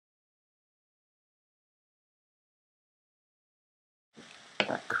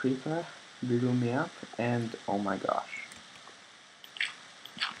That creeper blew me up, and oh my gosh.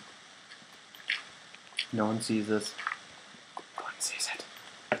 No one sees this. No one sees it.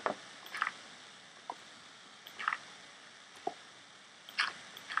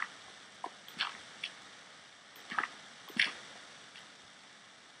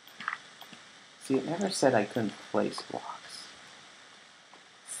 See, it never said I couldn't place blocks.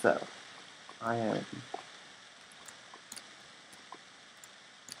 So, I am...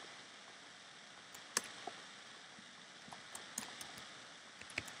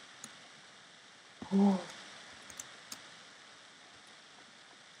 Oh.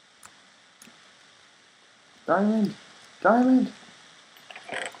 Diamond! Diamond!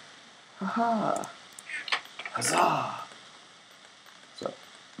 Haha! Huzzah! So,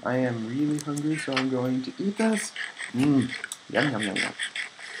 I am really hungry, so I'm going to eat this. Yum, yum, yum, yum.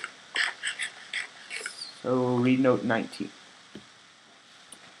 So, read note 19.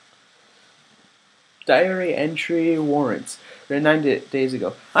 Diary entry warrants. Read 9 days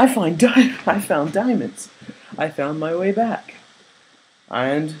ago. I found diamonds. I found my way back.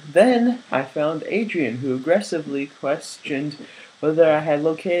 And then I found Adrian, who aggressively questioned whether I had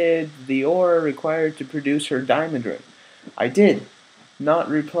located the ore required to produce her diamond ring. I did not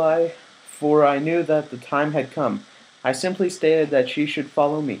reply, for I knew that the time had come. I simply stated that she should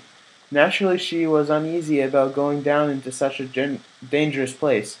follow me. Naturally, she was uneasy about going down into such a dangerous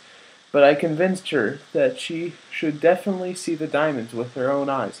place, but I convinced her that she should definitely see the diamonds with her own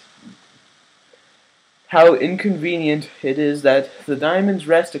eyes. How inconvenient it is that the diamonds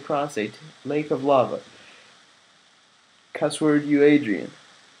rest across a lake of lava. Cuss word you, Adrian.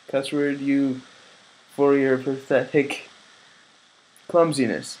 Cuss word you for your pathetic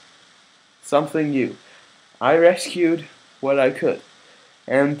clumsiness. Something you. I rescued what I could,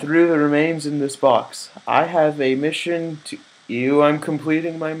 and threw the remains in this box. I have a mission to you. I'm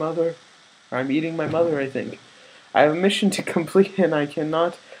completing my mother. I'm eating my mother, I think. I have a mission to complete, and I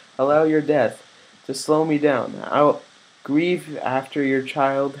cannot allow your death to slow me down. I'll grieve after your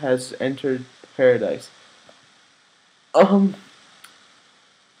child has entered paradise. Um,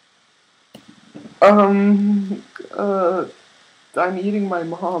 I'm eating my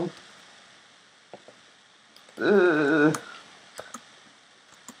mom.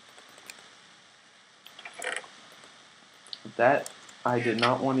 That I did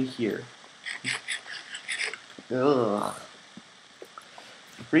not want to hear. Ugh.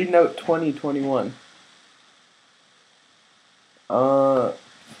 Read note 2021.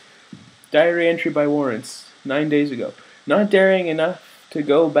 Diary entry by warrants. 9 days ago. Not daring enough to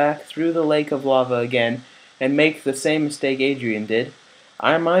go back through the lake of lava again and make the same mistake Adrian did,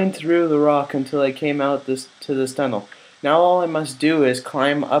 I mined through the rock until I came out to this tunnel. Now all I must do is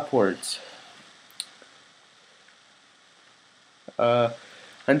climb upwards.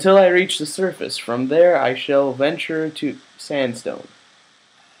 Until I reach the surface. From there I shall venture to sandstone.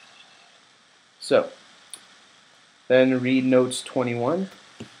 So, then read notes 21.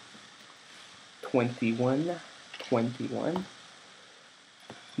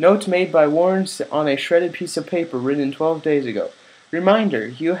 Notes made by Warren on a shredded piece of paper written 12 days ago. Reminder,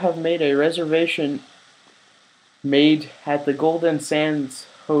 you have made a reservation made at the Golden Sands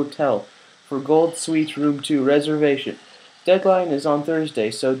Hotel for Gold Suite Room 2 reservation. Deadline is on Thursday,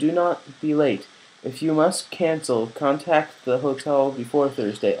 so do not be late. If you must cancel, contact the hotel before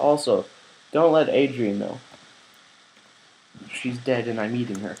Thursday. Also, don't let Adrian know. She's dead and I'm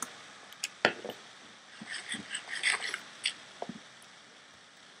eating her.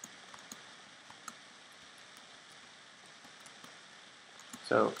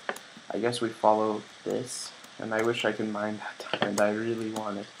 So, I guess we follow this, and I wish I could mine that diamond. I really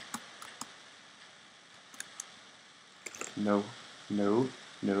want it. No, no,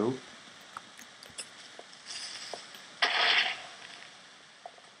 no.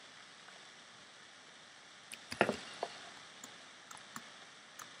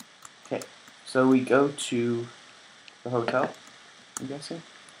 Okay, so we go to the hotel, I'm guessing.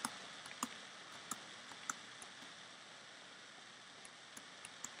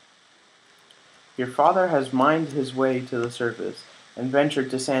 Your father has mined his way to the surface and ventured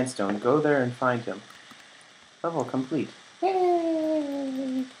to sandstone. Go there and find him. Level complete.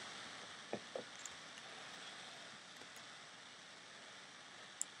 Yay!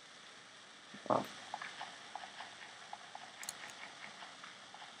 Wow.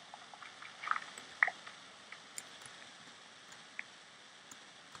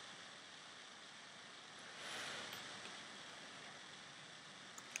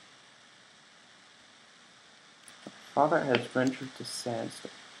 Father has ventured to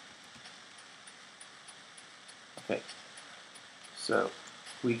sandstone. Okay, so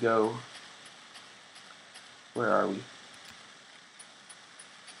we go, where are we?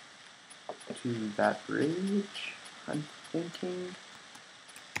 To that bridge, I'm thinking.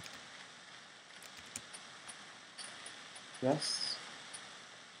 Yes.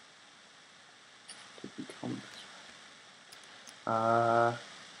 To become this way.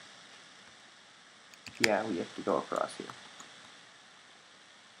 Yeah, we have to go across here.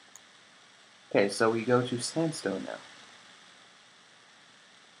 Okay, so we go to sandstone now.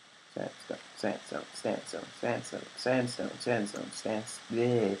 Sandstone, sandstone, sandstone, sandstone, sandstone, sandstone,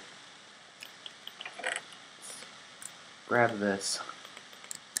 yeah. Grab this.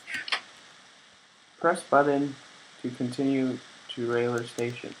 Press button to continue to Railer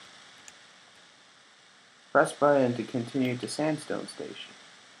Station. Press button to continue to Sandstone Station.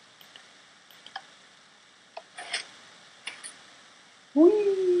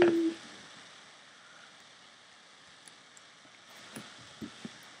 Whee!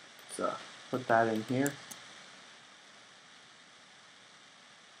 So, put that in here.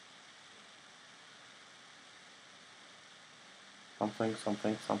 Something,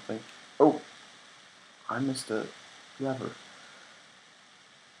 something, something. Oh! I missed a lever.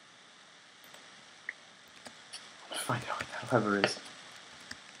 Let's find out what that lever is.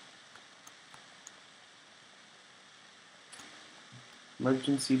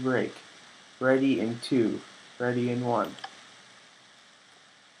 Emergency brake. Ready in 2. Ready in 1.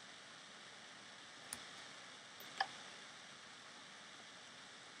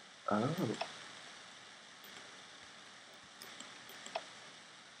 Oh.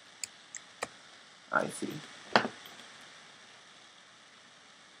 I see.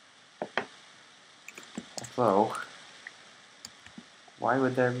 Although, why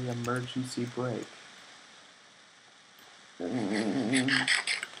would there be emergency brake?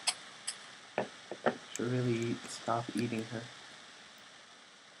 Should really stop eating her.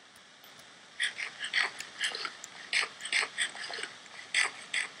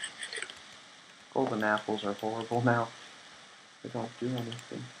 Golden apples are horrible now. They don't do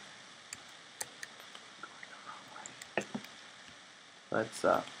anything. Going the wrong way. Let's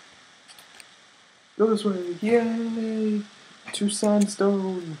go this way. Yay! To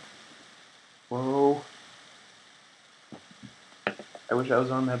sandstone. Whoa. I wish I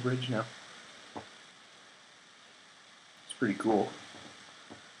was on that bridge now. It's pretty cool.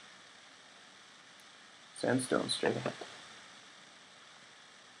 Sandstone straight ahead.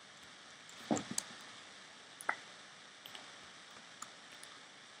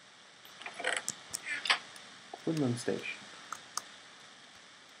 Woodland Station.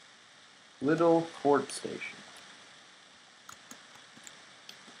 Little Fort Station.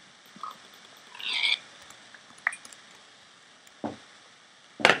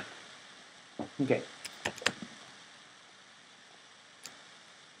 Okay.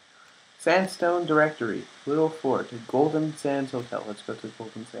 Sandstone Directory. Little Fort. Golden Sands Hotel. Let's go to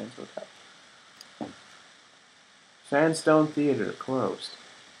Golden Sands Hotel. Sandstone Theater. Closed.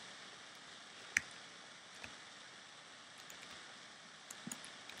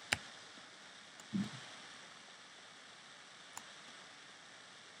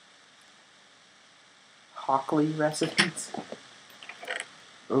 Hockley Residence.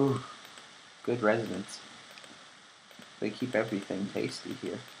 Ooh, good residence. They keep everything tasty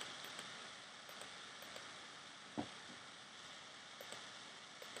here.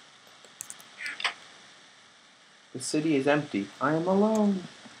 The city is empty. I am alone.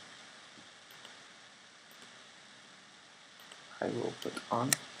 I will put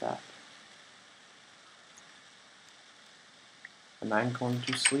on that. And I'm going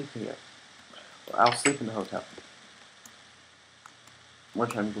to sleep here. Or I'll sleep in the hotel.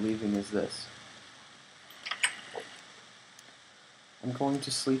 Which I'm believing is this. I'm going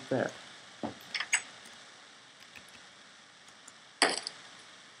to sleep there.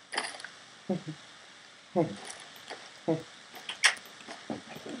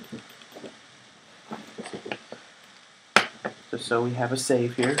 Just so we have a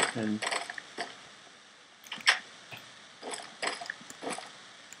save here, and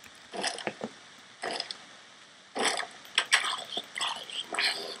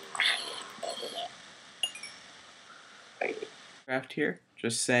Craft here,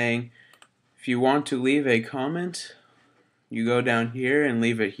 just saying, if you want to leave a comment, you go down here and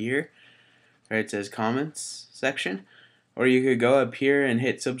leave it here, where it says comments section, or you could go up here and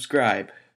hit subscribe.